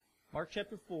Mark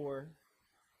chapter 4,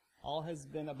 all has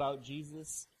been about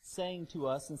Jesus saying to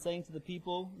us and saying to the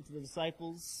people and to the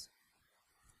disciples,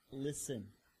 listen.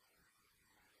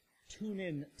 Tune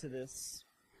in to this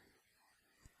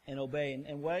and obey.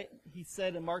 And what he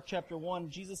said in Mark chapter 1,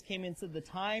 Jesus came in and said, the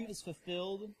time is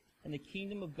fulfilled and the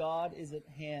kingdom of God is at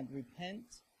hand.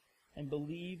 Repent and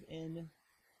believe in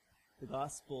the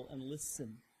gospel and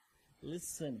listen.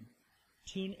 Listen.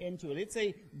 Tune into it. It's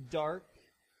a dark,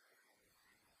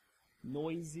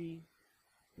 noisy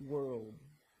world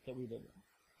that we live in.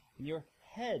 And your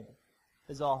head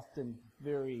is often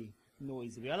very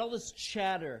noisy. We got all this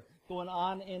chatter going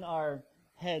on in our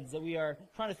heads that we are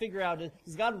trying to figure out,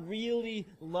 does God really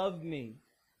love me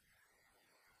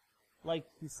like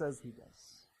He says He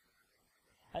does?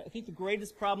 I think the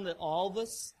greatest problem that all of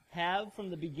us have from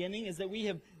the beginning is that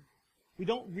we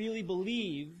don't really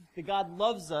believe that God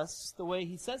loves us the way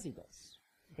He says He does.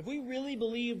 If we really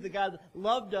believed that God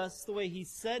loved us the way He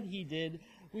said He did,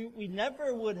 we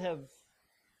never would have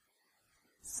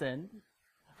sinned.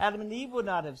 Adam and Eve would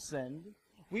not have sinned.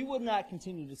 We would not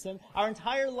continue to sin. Our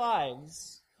entire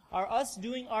lives are us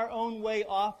doing our own way,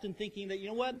 often thinking that, you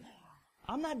know what,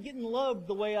 I'm not getting loved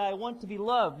the way I want to be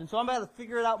loved, and so I'm going to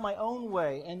figure it out my own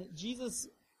way. And Jesus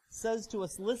says to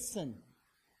us, listen.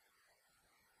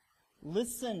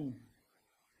 Listen.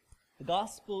 The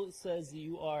gospel says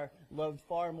you are loved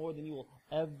far more than you will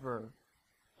ever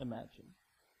imagine.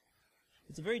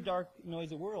 It's a very dark,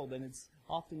 noisy world, and it's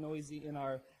often noisy in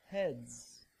our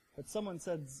heads. But someone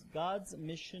says God's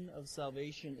mission of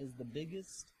salvation is the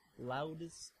biggest,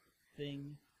 loudest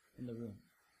thing in the room.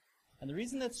 And the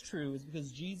reason that's true is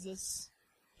because Jesus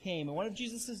came. And one of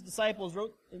Jesus' disciples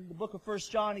wrote in the book of 1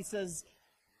 John, he says,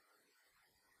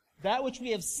 that which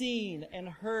we have seen and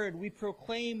heard we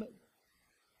proclaim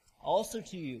also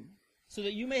to you, so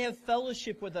that you may have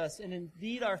fellowship with us. And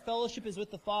indeed our fellowship is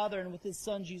with the Father and with His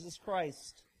Son, Jesus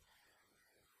Christ.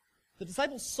 The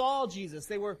disciples saw Jesus.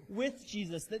 They were with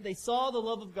Jesus. They saw the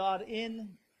love of God in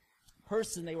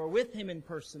person. They were with Him in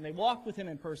person. They walked with Him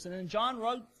in person. And John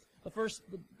wrote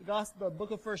the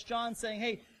book of 1 John saying,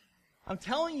 hey, I'm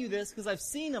telling you this because I've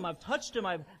seen Him, I've touched Him,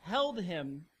 I've held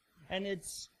Him, and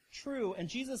it's true. And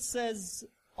Jesus says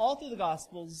all through the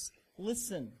Gospels,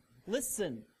 listen,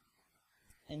 listen,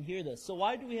 and hear this. So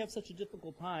why do we have such a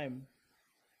difficult time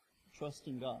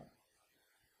trusting God?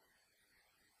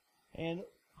 And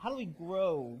how do we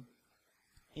grow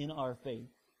in our faith?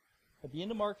 At the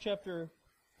end of Mark chapter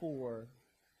 4,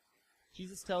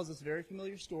 Jesus tells us a very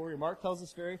familiar story, or Mark tells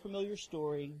us a very familiar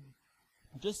story.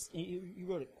 He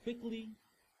wrote it quickly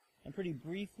and pretty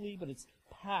briefly, but it's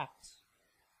packed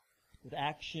with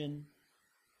action.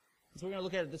 So we're going to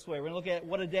look at it this way. We're going to look at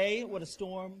what a day, what a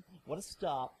storm, what a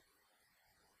stop,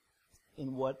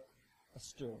 and what a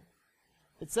stir.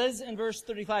 It says in verse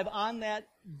 35, on that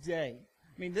day.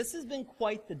 I mean, this has been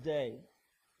quite the day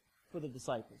for the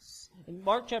disciples. In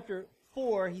Mark chapter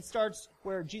 4, he starts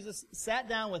where Jesus sat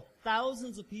down with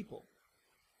thousands of people,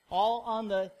 all on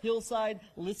the hillside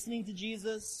listening to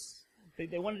Jesus.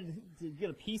 They wanted to get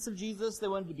a piece of Jesus. They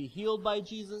wanted to be healed by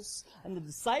Jesus. And the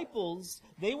disciples,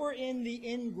 they were in the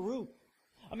in-group.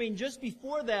 I mean, just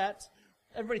before that,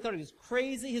 everybody thought he was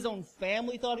crazy. His own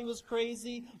family thought he was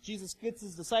crazy. Jesus gets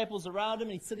his disciples around him,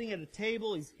 and he's sitting at a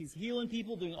table. He's healing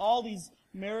people, doing all these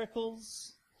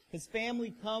miracles. His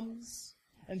family comes,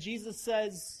 and Jesus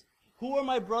says, who are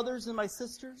my brothers and my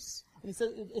sisters? And he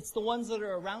says, it's the ones that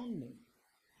are around me.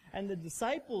 And the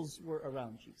disciples were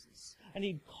around Jesus. And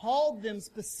he called them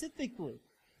specifically.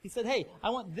 He said, hey, I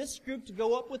want this group to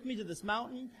go up with me to this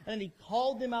mountain. And then he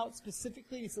called them out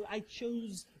specifically. He said, I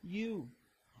chose you.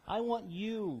 I want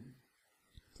you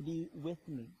to be with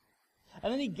me.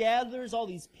 And then he gathers all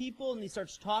these people and he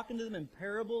starts talking to them in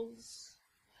parables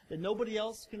that nobody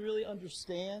else can really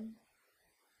understand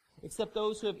except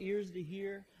those who have ears to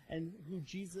hear and who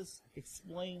Jesus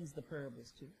explains the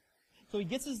parables to. So he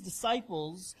gets his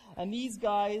disciples, and these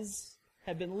guys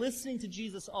have been listening to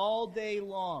Jesus all day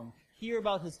long, hear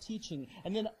about his teaching,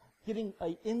 and then getting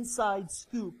an inside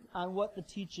scoop on what the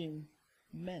teaching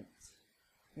meant.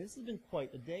 And this has been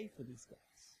quite a day for these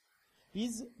guys.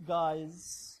 These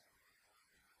guys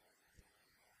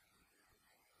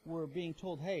were being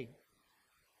told, hey,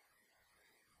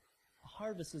 a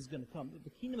harvest is going to come. The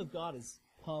kingdom of God has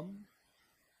come.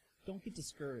 Don't get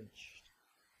discouraged,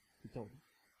 he told them.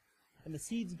 And the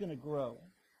seed's going to grow.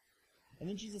 And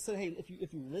then Jesus said, hey,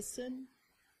 if you listen,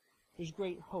 there's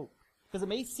great hope. Because it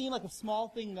may seem like a small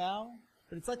thing now,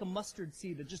 but it's like a mustard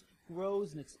seed that just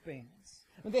grows and expands.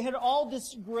 And they had all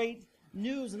this great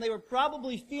news, and they were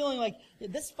probably feeling like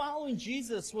this following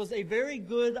Jesus was a very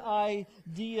good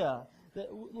idea.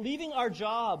 leaving our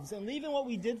jobs and leaving what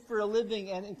we did for a living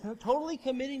and totally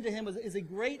committing to Him is a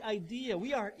great idea.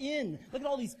 We are in. Look at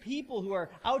all these people who are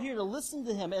out here to listen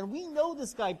to Him. And we know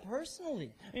this guy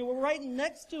personally. I mean, we're right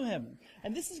next to him.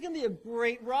 And this is going to be a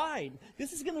great ride.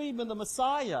 This is going to be the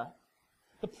Messiah,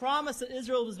 the promise that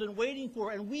Israel has been waiting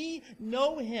for. And we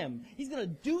know Him. He's going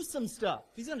to do some stuff.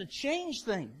 He's going to change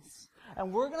things.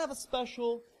 And we're going to have a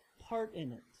special part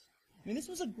in it. I mean, this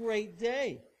was a great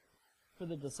day for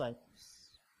the disciples.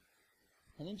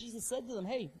 And then Jesus said to them,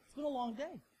 hey, it's been a long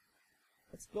day.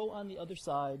 Let's go on the other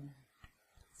side.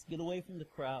 Let's get away from the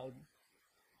crowd.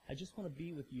 I just want to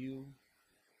be with you.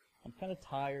 I'm kind of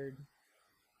tired.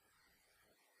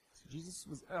 So Jesus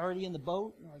was already in the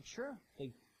boat. And they're like, sure.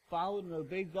 They followed and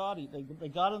obeyed God. They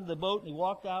got into the boat and he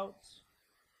walked out.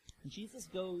 And Jesus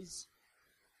goes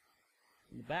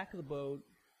in the back of the boat,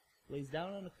 lays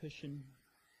down on a cushion,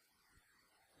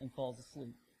 and falls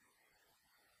asleep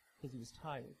because he was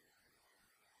tired.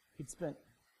 He'd spent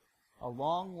a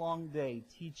long, long day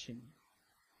teaching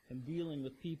and dealing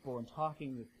with people and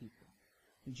talking with people.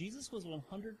 And Jesus was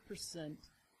 100%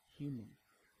 human.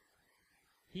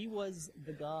 He was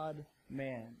the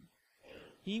God-man.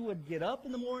 He would get up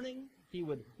in the morning, he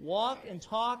would walk and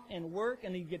talk and work,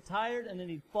 and he'd get tired, and then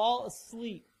he'd fall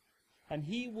asleep, and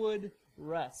he would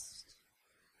rest.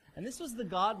 And this was the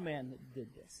God-man that did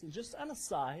this. And just on a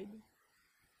side,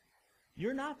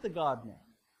 you're not the God-man.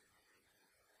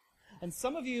 And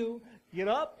some of you get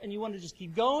up and you want to just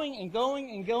keep going and going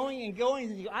and going and going.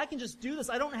 And you go, I can just do this.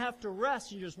 I don't have to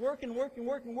rest. You're just working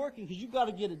because you've got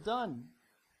to get it done.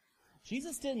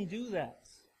 Jesus didn't do that.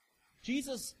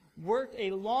 Jesus worked a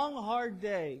long, hard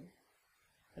day.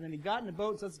 And then he got in the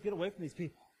boat and said, let's get away from these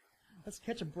people. Let's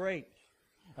catch a break.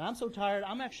 And I'm so tired,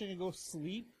 I'm actually going to go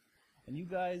sleep. And you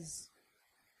guys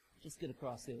just get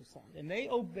across the other side. And they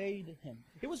obeyed him.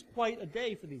 It was quite a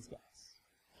day for these guys.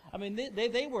 I mean,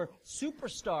 they were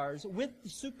superstars with the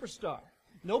superstar.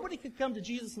 Nobody could come to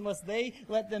Jesus unless they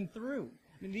let them through.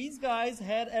 I mean, these guys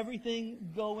had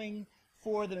everything going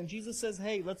for them. And Jesus says,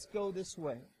 hey, let's go this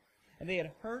way. And they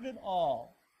had heard it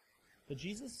all. But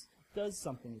Jesus does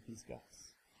something with these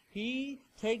guys. He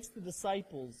takes the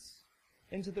disciples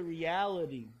into the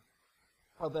reality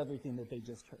of everything that they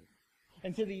just heard.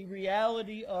 And to the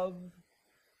reality of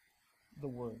the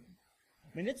Word.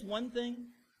 I mean, it's one thing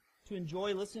to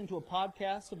enjoy listening to a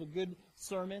podcast of a good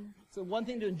sermon. It's one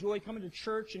thing to enjoy coming to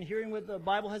church and hearing what the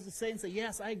Bible has to say and say,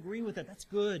 yes, I agree with it. That's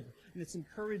good. And it's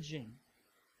encouraging.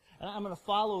 And I'm going to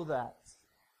follow that.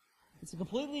 It's a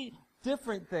completely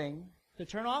different thing to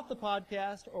turn off the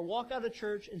podcast or walk out of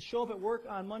church and show up at work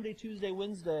on Monday, Tuesday,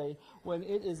 Wednesday when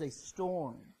it is a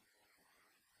storm.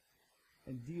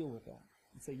 And deal with that.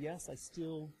 And say, yes, I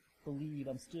still believe.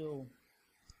 I'm still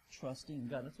trusting in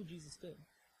God. That's what Jesus did.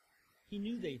 He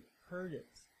knew they heard it.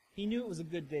 He knew it was a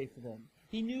good day for them.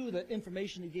 He knew the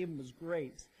information he gave them was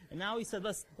great. And now he said,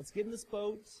 let's get in this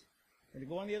boat. We're going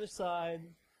to go on the other side.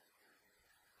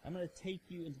 I'm going to take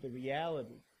you into the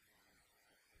reality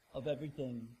of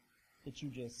everything that you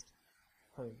just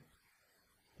heard.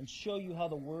 And show you how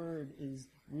the Word is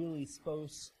really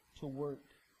supposed to work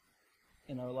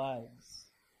in our lives.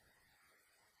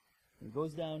 And he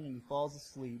goes down and he falls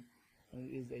asleep. And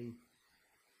it is a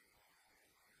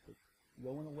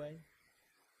going away.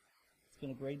 It's been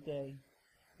a great day.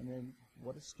 And then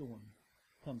what a storm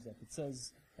comes up. It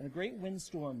says, and a great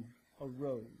windstorm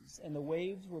arose, and the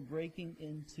waves were breaking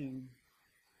into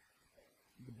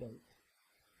the boat.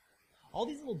 All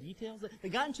these little details. They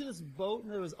got into this boat,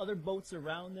 and there was other boats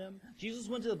around them. Jesus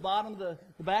went to the bottom of the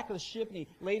back of the ship, and he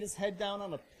laid his head down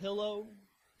on a pillow.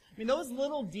 I mean, those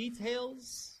little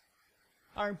details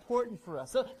are important for us.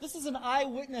 So this is an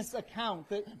eyewitness account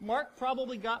that Mark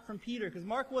probably got from Peter, because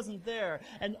Mark wasn't there.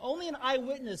 And only an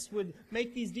eyewitness would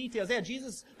make these details. Yeah,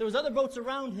 Jesus, there was other boats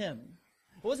around him.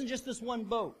 It wasn't just this one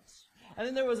boat. And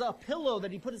then there was a pillow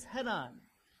that he put his head on.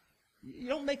 You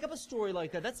don't make up a story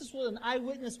like that. That's just what an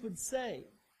eyewitness would say.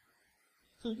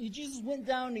 So Jesus went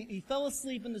down, he fell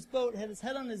asleep in this boat, had his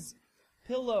head on his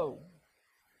pillow.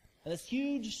 And this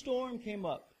huge storm came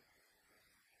up,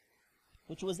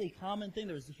 which was a common thing.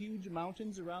 There was huge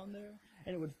mountains around there,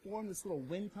 and it would form this little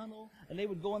wind tunnel, and they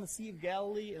would go on the Sea of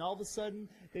Galilee, and all of a sudden,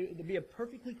 there'd be a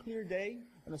perfectly clear day,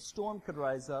 and a storm could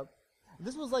rise up.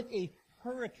 This was like a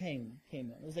hurricane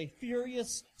came in. It was a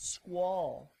furious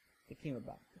squall that came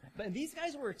about. But these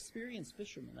guys were experienced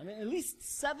fishermen. I mean, at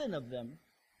least 7 of them.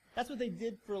 That's what they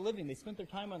did for a living. They spent their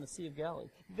time on the Sea of Galilee.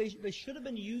 They should have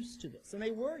been used to this, and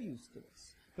they were used to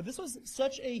this. But this was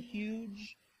such a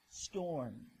huge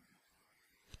storm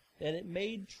that it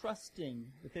made trusting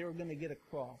that they were going to get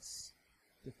across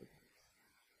difficult.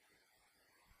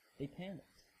 They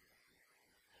panicked.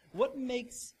 What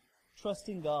makes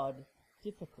trusting God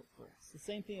difficult for us? The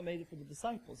same thing that made it for the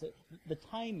disciples. The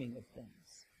timing of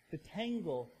things. The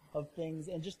tangle of things.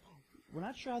 And just, we're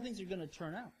not sure how things are going to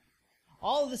turn out.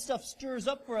 All of this stuff stirs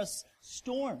up for us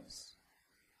storms.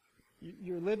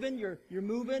 You're living, you're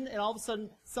moving, and all of a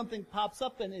sudden something pops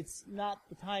up and it's not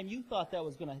the time you thought that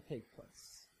was going to take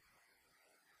place.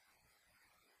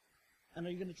 And are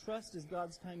you going to trust, is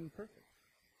God's timing perfect?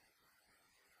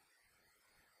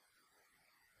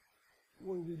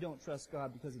 Or we don't trust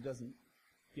God because it doesn't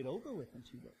get over with in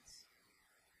 2 days.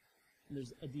 And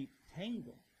there's a deep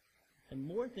tangle. And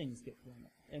more things get thrown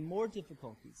up. And more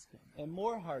difficulties come. And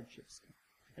more hardships come.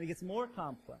 And it gets more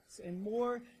complex and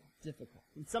more difficult.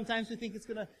 And sometimes we think it's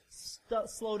going to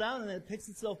slow down and then it picks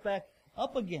itself back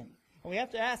up again. And we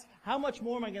have to ask, how much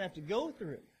more am I going to have to go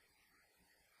through?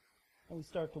 And we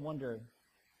start to wonder,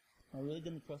 am I really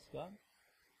going to trust God?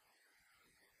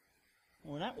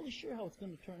 And we're not really sure how it's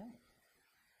going to turn out.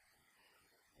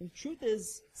 And the truth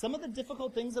is, some of the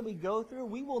difficult things that we go through,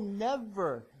 we will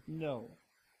never know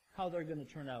how they're going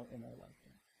to turn out in our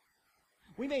lifetime.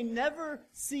 We may never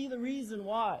see the reason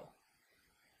why.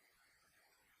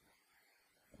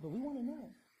 But we want to know.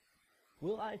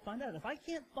 Will I find out? If I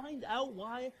can't find out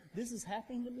why this is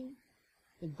happening to me,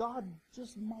 then God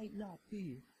just might not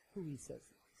be who He says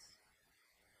He is.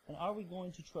 And are we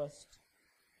going to trust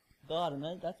God? And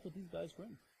that's what these guys were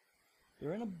in.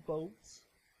 They're in a boat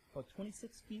about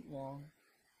 26 feet long,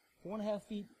 4.5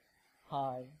 feet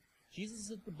high. Jesus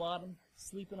is at the bottom,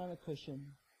 sleeping on a cushion.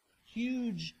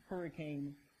 Huge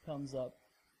hurricane comes up.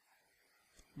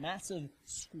 Massive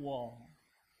squall.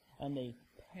 And they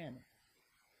panic.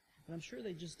 And I'm sure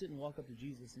they just didn't walk up to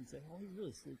Jesus and say, oh, he's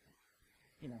really sleeping.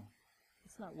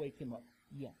 Let's not wake him up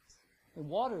yet. The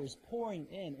water is pouring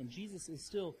in, and Jesus is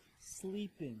still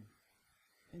sleeping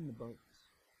in the boat.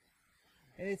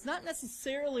 And it's not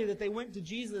necessarily that they went to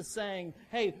Jesus saying,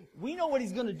 hey, we know what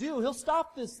he's going to do. He'll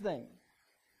stop this thing.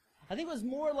 I think it was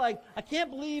more like, I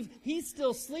can't believe he's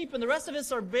still sleeping. The rest of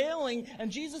us are bailing, and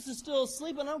Jesus is still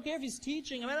asleep. And I don't care if he's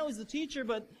teaching. I know he's the teacher,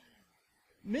 but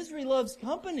misery loves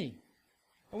company.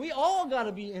 And we all got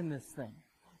to be in this thing.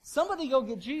 Somebody go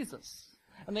get Jesus.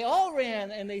 And they all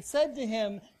ran, and they said to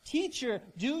him, Teacher,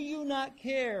 do you not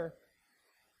care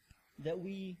that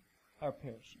we are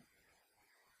perishing?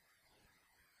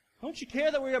 Don't you care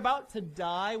that we're about to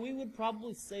die? We would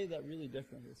probably say that really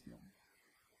differently this morning.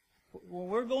 When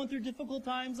we're going through difficult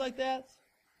times like that,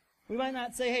 we might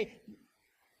not say, hey,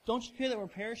 don't you care that we're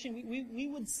perishing? We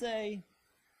would say,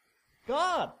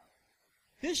 God,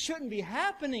 this shouldn't be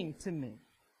happening to me.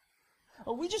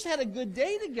 Oh, we just had a good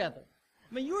day together.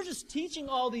 I mean, you were just teaching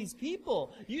all these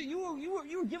people.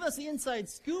 You were giving us the inside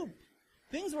scoop.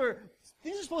 Things are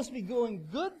supposed to be going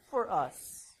good for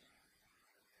us.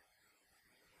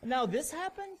 And now this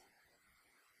happened?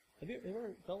 Have you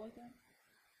ever felt like that?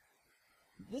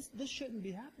 This shouldn't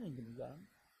be happening to me, God.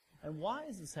 And why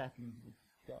is this happening to me,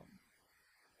 God?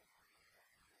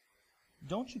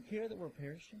 Don't you care that we're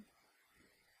perishing?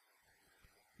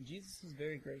 Jesus is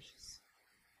very gracious.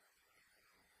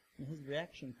 And his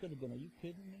reaction could have been, are you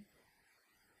kidding me?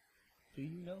 Do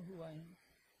you know who I am?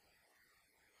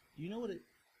 Do you know what it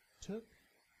took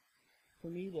for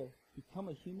me to become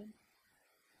a human?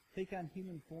 Take on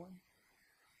human form?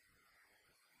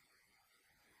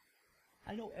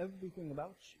 I know everything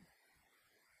about you.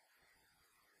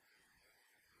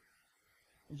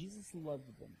 And Jesus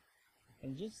loved them.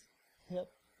 And just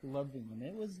kept loving them.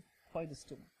 It was quite a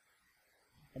storm.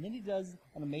 And then he does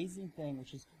an amazing thing,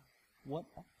 which is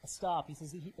a stop. He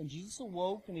says, and Jesus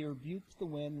awoke and he rebuked the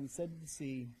wind and said to the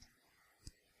sea,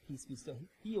 peace be still.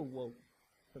 He awoke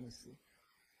from his sleep.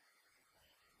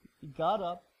 He got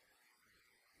up.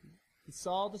 He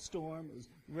saw the storm. It was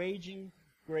raging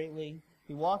greatly.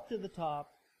 He walked to the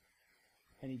top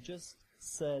and he just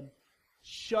said,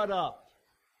 shut up.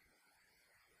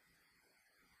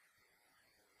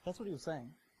 That's what he was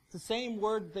saying. It's the same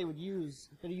word that they would use,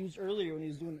 that he used earlier when he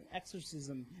was doing an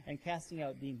exorcism and casting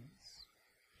out demons.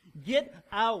 Get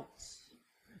out.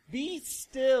 Be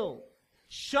still.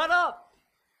 Shut up.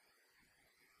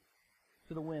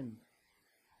 To the wind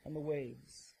and the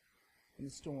waves and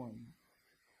the storm.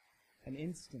 And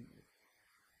instantly,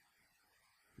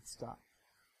 it stopped.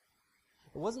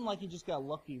 It wasn't like you just got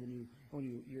lucky when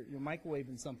you're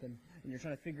microwaving something and you're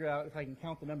trying to figure out if I can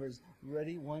count the numbers.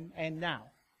 Ready, 1, and now.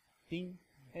 Ding.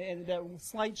 And that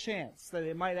slight chance that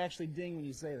it might actually ding when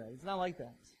you say that. It's not like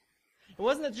that. It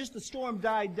wasn't that just the storm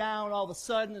died down all of a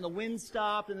sudden and the wind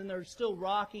stopped and then they're still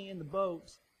rocking in the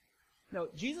boat. No,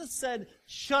 Jesus said,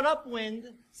 shut up, wind,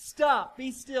 stop,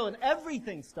 be still, and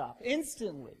everything stopped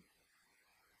instantly.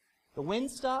 The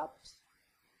wind stopped,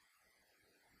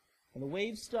 and the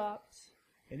waves stopped,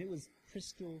 and it was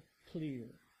crystal clear,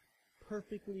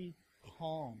 perfectly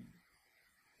calm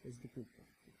as the creek.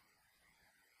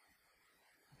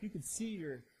 You could see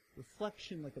your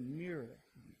reflection like a mirror.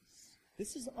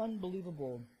 This is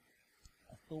unbelievable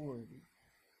authority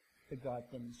that God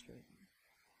demonstrated.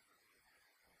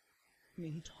 I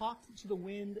mean, he talked to the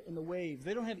wind and the waves.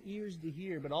 They don't have ears to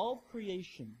hear, but all of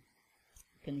creation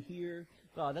can hear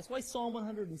God. That's why Psalm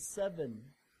 107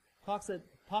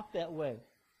 talk that way.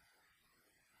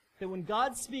 That when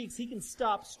God speaks, he can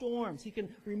stop storms. He can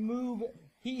remove,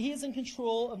 he is in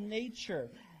control of nature.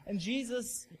 And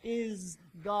Jesus is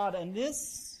God. And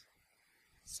this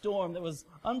storm that was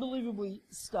unbelievably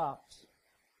stopped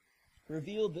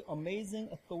revealed the amazing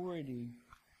authority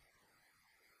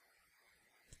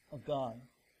of God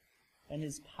and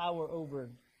his power over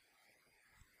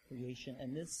creation.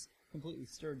 And this completely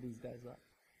stirred these guys up.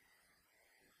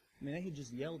 I mean, they had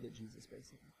just yelled at Jesus,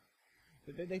 basically.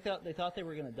 They thought they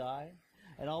were going to die.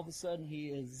 And all of a sudden,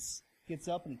 gets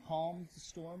up and he calms the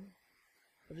storm.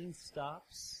 Everything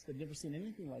stops. They've never seen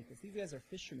anything like this. These guys are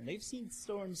fishermen. They've seen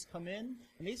storms come in,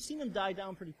 and they've seen them die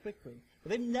down pretty quickly.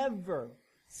 But they've never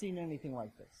seen anything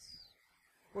like this,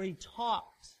 where he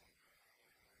talked,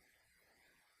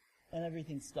 and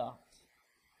everything stopped.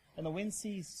 And the wind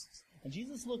ceased. And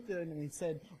Jesus looked at them, and he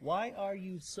said, "Why are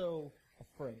you so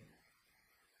afraid?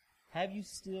 Have you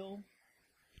still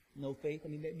no faith?" I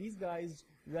mean, these guys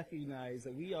recognize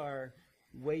that we are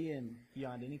way in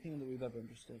beyond anything that we've ever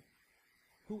understood.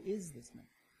 Who is this man?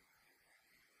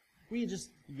 We had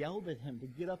just yelled at him to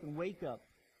get up and wake up.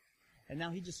 And now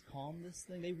he just calmed this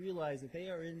thing. They realize that they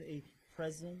are in a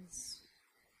presence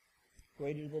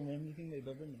greater than anything they've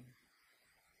ever known.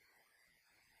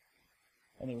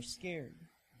 And they were scared.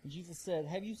 And Jesus said,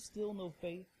 "Have you still no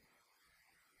faith?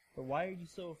 Or why are you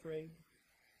so afraid?"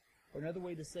 Or another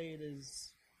way to say it is,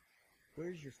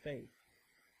 where's your faith?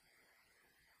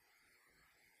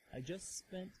 I just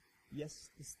spent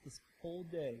this whole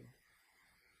day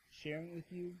sharing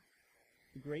with you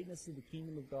the greatness of the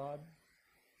kingdom of God.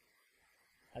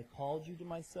 I called you to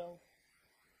myself.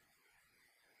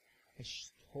 I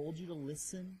told you to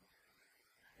listen.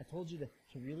 I told you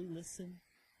to really listen.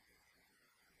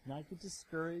 Not get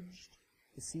discouraged.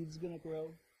 The seed's going to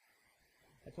grow.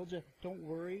 I told you, don't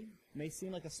worry. It may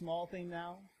seem like a small thing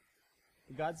now,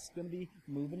 but God's going to be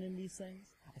moving in these things.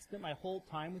 I spent my whole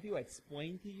time with you. I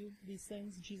explained to you these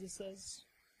things, Jesus says.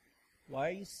 Why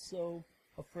are you so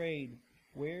afraid?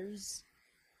 Where's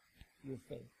your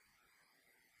faith?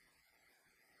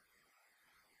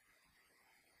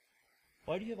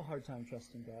 Why do you have a hard time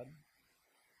trusting God?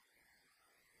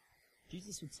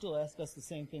 Jesus would still ask us the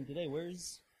same thing today.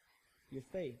 Where's your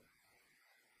faith?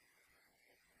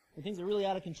 When things are really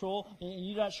out of control and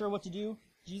you're not sure what to do,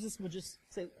 Jesus would just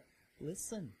say,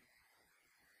 listen.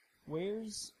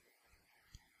 Where's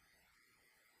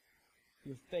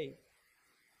your faith?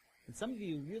 And some of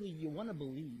you really, you want to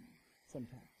believe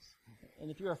sometimes. And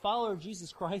if you're a follower of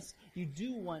Jesus Christ, you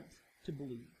do want to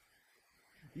believe.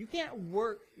 You can't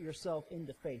work yourself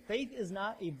into faith. Faith is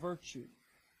not a virtue.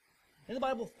 In the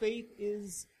Bible, faith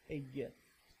is a gift.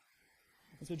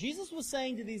 And so Jesus was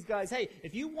saying to these guys, hey,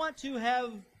 if you want to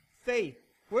have faith,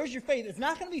 where's your faith? It's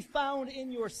not going to be found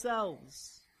in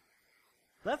yourselves.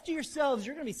 Left to yourselves,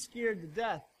 you're going to be scared to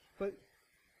death. But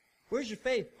where's your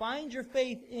faith? Find your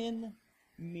faith in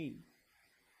me.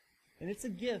 And it's a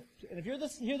gift. And if you're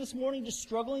here this morning just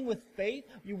struggling with faith,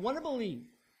 you want to believe.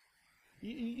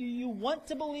 You want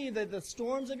to believe that the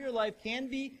storms of your life can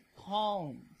be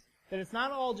calmed. That it's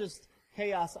not all just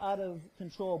chaos out of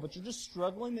control, but you're just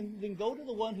struggling, then go to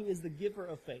the one who is the giver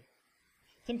of faith.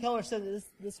 Tim Keller said it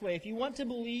this way: if you want to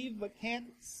believe but can't,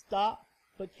 stop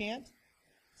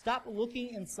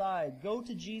looking inside. Go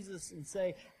to Jesus and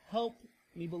say, help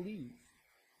me believe.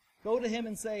 Go to him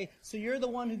and say, so you're the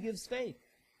one who gives faith.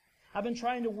 I've been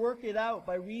trying to work it out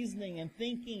by reasoning and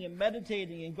thinking and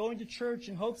meditating and going to church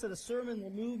in hopes that a sermon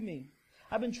will move me.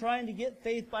 I've been trying to get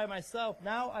faith by myself.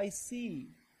 Now I see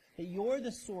that you're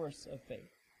the source of faith.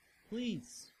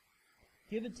 Please,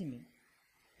 give it to me.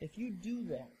 If you do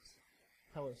that,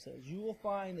 Keller says, you will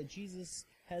find that Jesus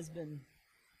has been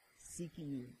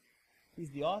seeking you.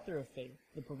 He's the author of faith,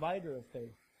 the provider of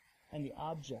faith, and the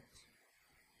object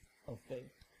of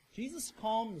faith. Jesus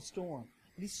calmed the storm.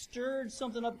 He stirred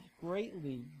something up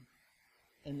greatly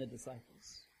in the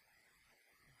disciples.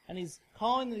 And he's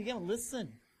calling them again,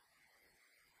 listen.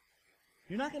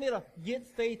 You're not going to be able to get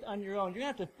faith on your own. You're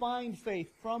going to have to find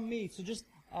faith from me. So just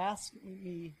ask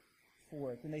me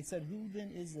for it. And they said, who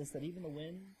then is this that even the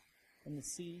wind and the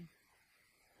sea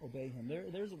obey him.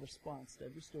 There's a response to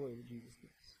every story that Jesus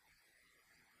gives.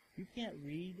 You can't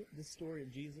read this story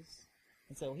of Jesus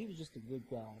and say, well, he was just a good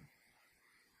guy.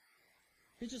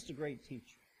 He's just a great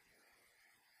teacher.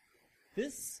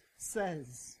 This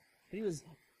says that he was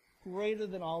greater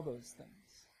than all those things.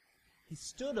 He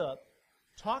stood up,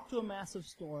 talked to a massive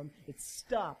storm, it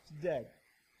stopped dead.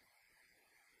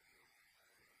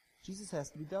 Jesus has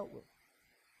to be dealt with.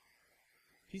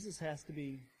 Jesus has to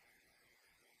be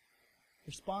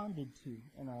responded to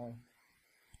in our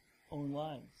own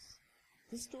lives.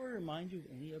 Does this story remind you of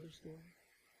any other story?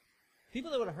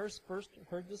 People that would have first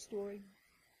heard this story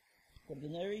would have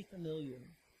been very familiar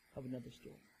of another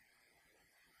story.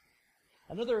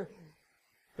 Another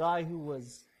guy who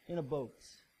was in a boat,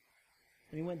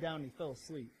 and he went down and he fell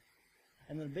asleep.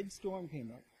 And then a big storm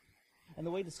came up. And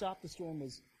the way to stop the storm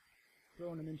was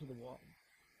throwing him into the water.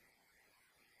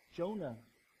 Jonah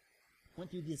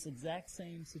went through this exact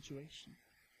same situation.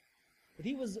 But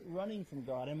he was running from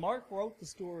God. And Mark wrote the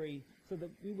story so that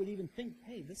we would even think,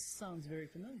 hey, this sounds very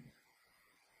familiar.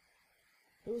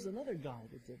 There was another guy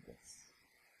that did this.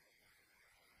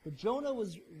 But Jonah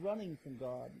was running from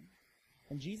God,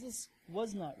 and Jesus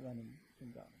was not running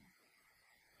from God.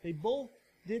 They both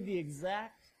did the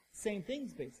exact same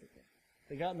things, basically.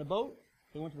 They got in the boat,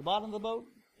 they went to the bottom of the boat,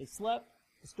 they slept,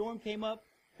 the storm came up,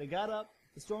 they got up,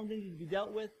 the storm needed to be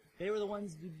dealt with, they were the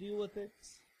ones to deal with it.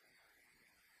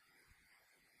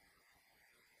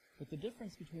 But the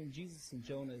difference between Jesus and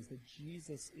Jonah is that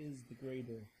Jesus is the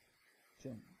greater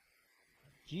Jonah.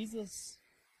 Jesus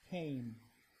came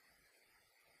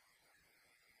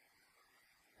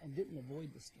and didn't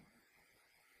avoid the storm.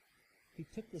 He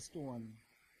took the storm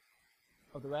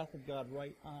of the wrath of God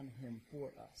right on him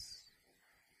for us.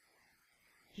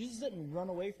 Jesus didn't run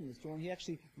away from the storm. He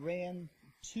actually ran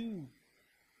to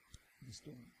the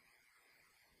storm.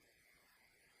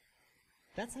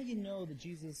 That's how you know that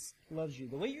Jesus loves you.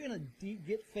 The way you're going to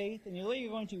get faith, and the way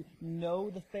you're going to know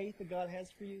the faith that God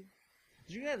has for you,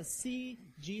 is you're going to see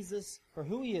Jesus for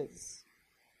who he is.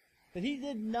 That he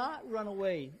did not run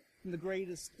away from the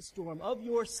greatest storm of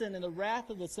your sin and the wrath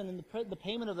of the sin and the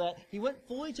payment of that. He went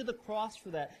fully to the cross for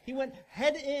that. He went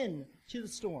head in to the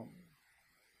storm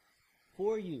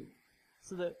for you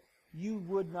so that you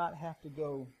would not have to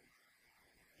go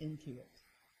into it.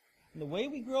 And the way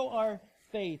we grow our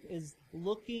faith is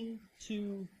looking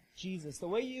to Jesus. The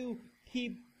way you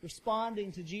keep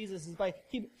responding to Jesus is by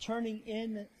keep turning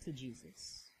in to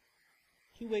Jesus.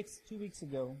 2 weeks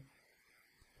ago,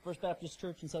 First Baptist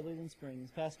Church in Sutherland Springs,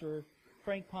 Pastor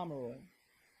Frank Pomeroy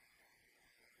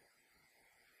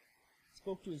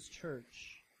spoke to his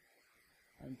church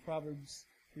on Proverbs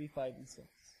 3, 5, and 6.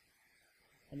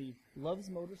 And he loves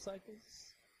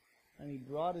motorcycles, and he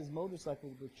brought his motorcycle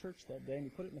to the church that day, and he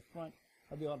put it in the front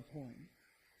of the auditorium,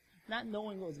 not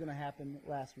knowing what was going to happen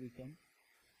last weekend.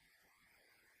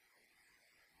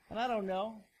 And I don't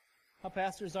know how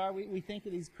pastors are. We think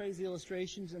of these crazy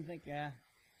illustrations and think,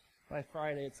 by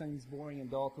Friday it seems boring and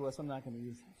dull to us. I'm not going to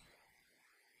use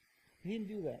it. He didn't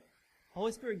do that. The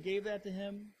Holy Spirit gave that to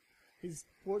him. His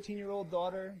 14-year-old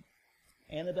daughter,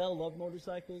 Annabelle, loved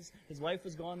motorcycles. His wife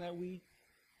was gone that week.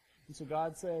 And so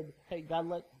God said, hey, God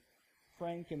let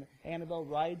Frank and Annabelle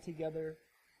ride together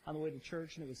on the way to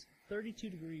church, and it was 32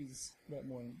 degrees that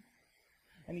morning.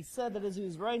 And he said that as he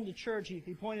was riding to church,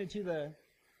 he pointed to the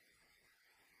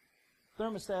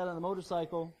thermostat on the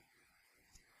motorcycle,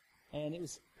 and it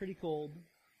was pretty cold.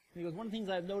 And he goes, one of the things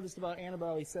I've noticed about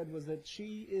Annabelle, he said, was that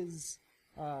she is,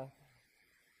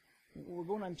 we're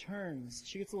going on turns.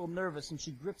 She gets a little nervous, and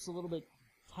she grips a little bit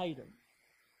tighter.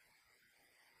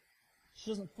 She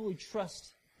doesn't fully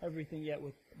trust everything yet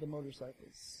with the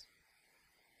motorcycles.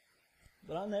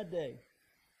 But on that day,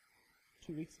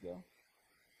 2 weeks ago,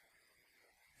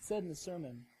 he said in the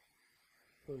sermon,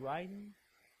 we're riding,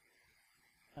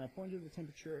 and I pointed to the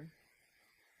temperature,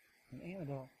 and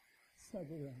Annabelle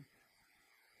snuggled in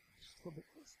just a little bit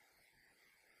closer.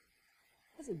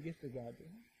 That's a gift of God to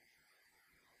him.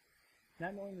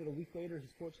 Not knowing that a week later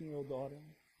his 14-year-old daughter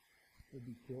would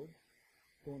be killed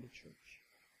going to church.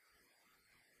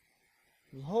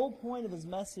 The whole point of his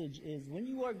message is when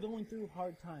you are going through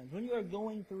hard times, when you are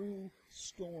going through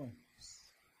storms,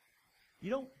 you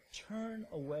don't turn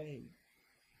away.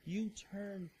 You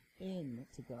turn in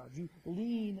to God. You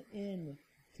lean in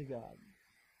to God.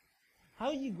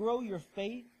 How you grow your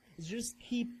faith is just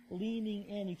keep leaning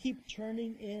in. You keep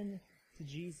turning in to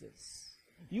Jesus.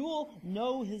 You will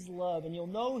know his love and you'll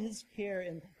know his care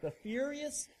in the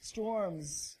furious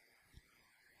storms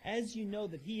as you know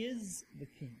that he is the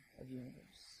King of the universe.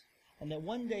 And that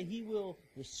one day he will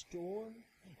restore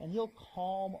and he'll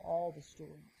calm all the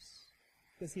storms.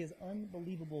 Because he has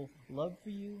unbelievable love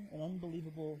for you and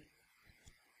unbelievable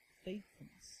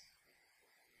faithfulness.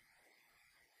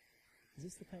 Is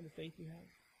this the kind of faith you have?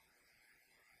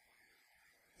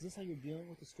 Is this how you're dealing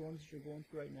with the storms that you're going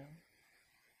through right now?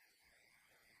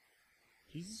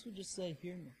 Jesus would just say,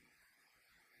 hear me.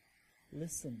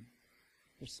 Listen.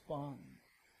 Respond.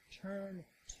 Turn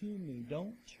to me.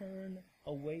 Don't turn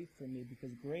away from me,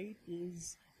 because great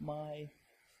is my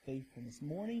faithfulness.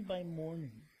 Morning by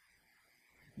morning,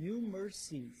 new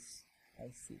mercies I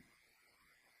see.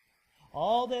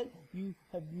 All that you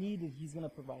have needed, he's going to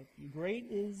provide for you. Great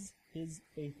is his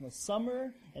faithfulness.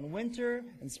 Summer and winter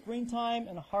and springtime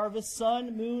and harvest,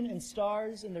 sun, moon, and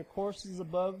stars in their courses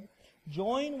above,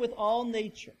 join with all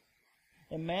nature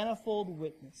in manifold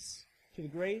witness to the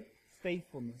great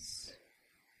faithfulness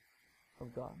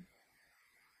of God.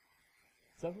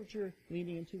 Is that what you're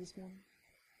leaning into this morning?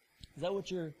 Is that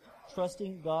what you're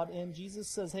trusting God in? Jesus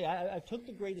says, hey, I took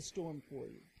the greatest storm for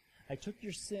you. I took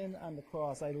your sin on the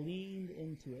cross. I leaned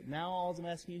into it. Now all I'm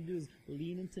asking you to do is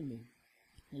lean into me.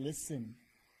 Listen.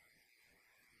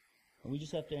 And we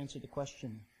just have to answer the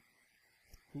question,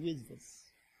 who is this?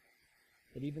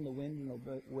 That even the wind and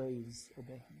the waves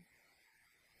obey him.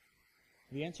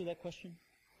 Have you answered that question?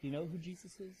 Do you know who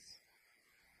Jesus is?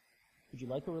 Would you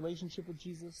like a relationship with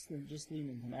Jesus? Then just lean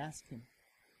in him. Ask him.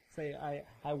 Say,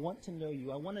 I want to know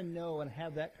you. I want to know and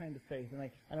have that kind of faith.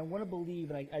 And I want to believe,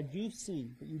 and I do see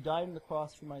that you died on the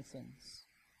cross for my sins.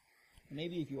 And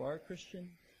maybe if you are a Christian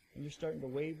and you're starting to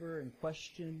waver and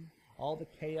question all the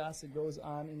chaos that goes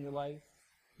on in your life,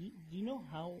 do you know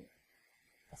how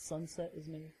a sunset is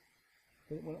made?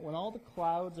 When all the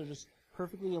clouds are just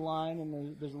perfectly aligned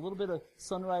and there's a little bit of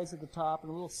sunrise at the top and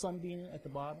a little sunbeam at the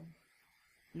bottom.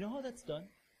 You know how that's done?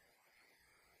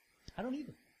 I don't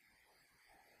either.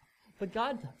 But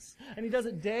God does. And he does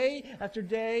it day after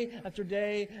day after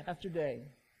day after day.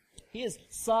 He is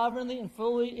sovereignly and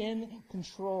fully in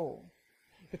control.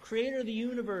 The creator of the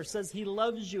universe says he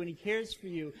loves you and he cares for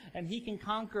you, and he can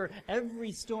conquer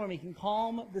every storm. He can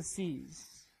calm the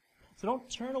seas. So don't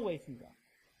turn away from God.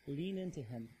 Lean into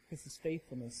him, because his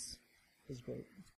faithfulness is great.